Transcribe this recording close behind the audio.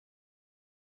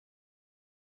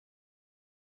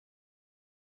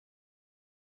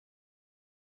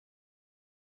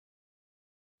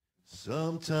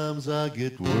Sometimes I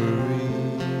get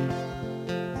worried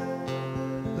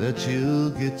that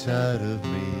you'll get tired of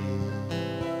me.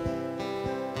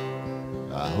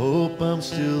 I hope I'm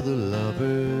still the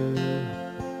lover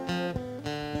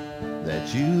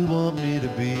that you want me to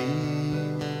be.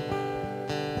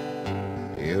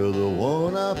 You're the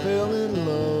one I fell in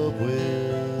love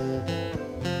with,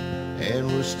 and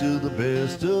we're still the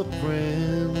best of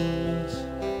friends.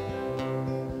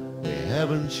 We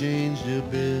haven't changed a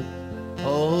bit,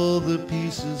 all the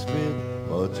pieces fit,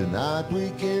 but tonight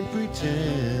we can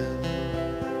pretend.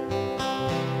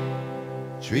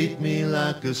 Treat me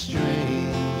like a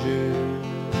stranger,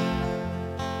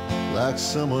 like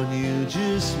someone you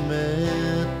just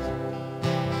met.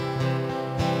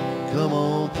 Come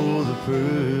on for the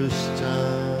first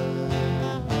time,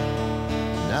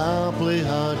 now play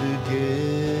hard to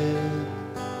get.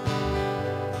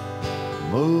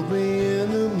 Move me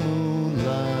in the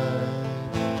moonlight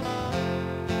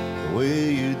the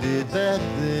way you did back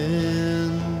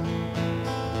then.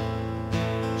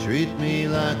 Treat me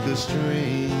like a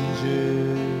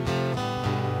stranger,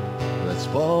 let's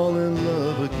fall in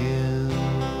love again.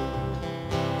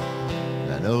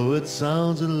 I know it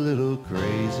sounds a little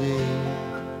crazy,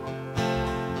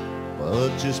 but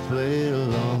just play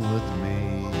along with me.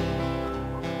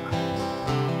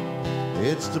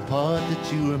 It's the part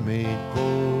that you were made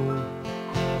for,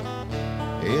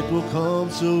 it will come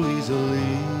so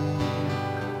easily.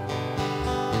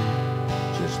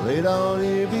 Just lay down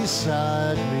here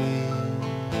beside me,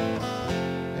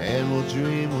 and we'll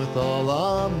dream with all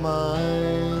our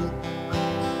might.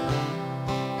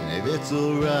 And if it's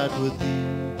alright with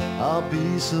you, I'll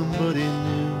be somebody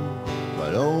new,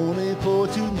 but only for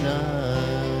tonight.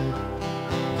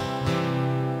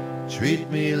 Treat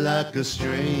me like a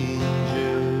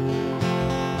stranger,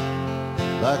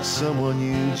 like someone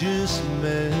you just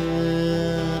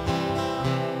met.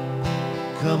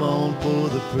 Come on for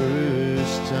the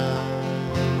first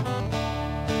time,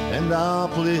 and I'll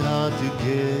play hard to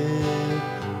get.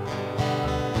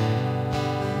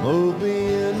 Move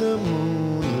me in the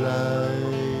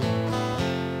moonlight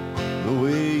the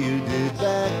way you did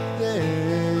back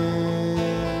then.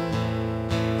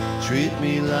 Treat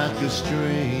me like a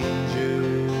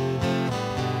stranger,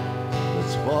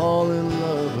 let's fall in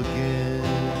love again.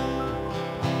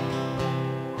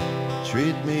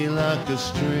 Treat me like a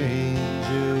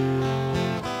stranger,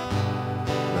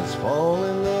 let's fall in love again.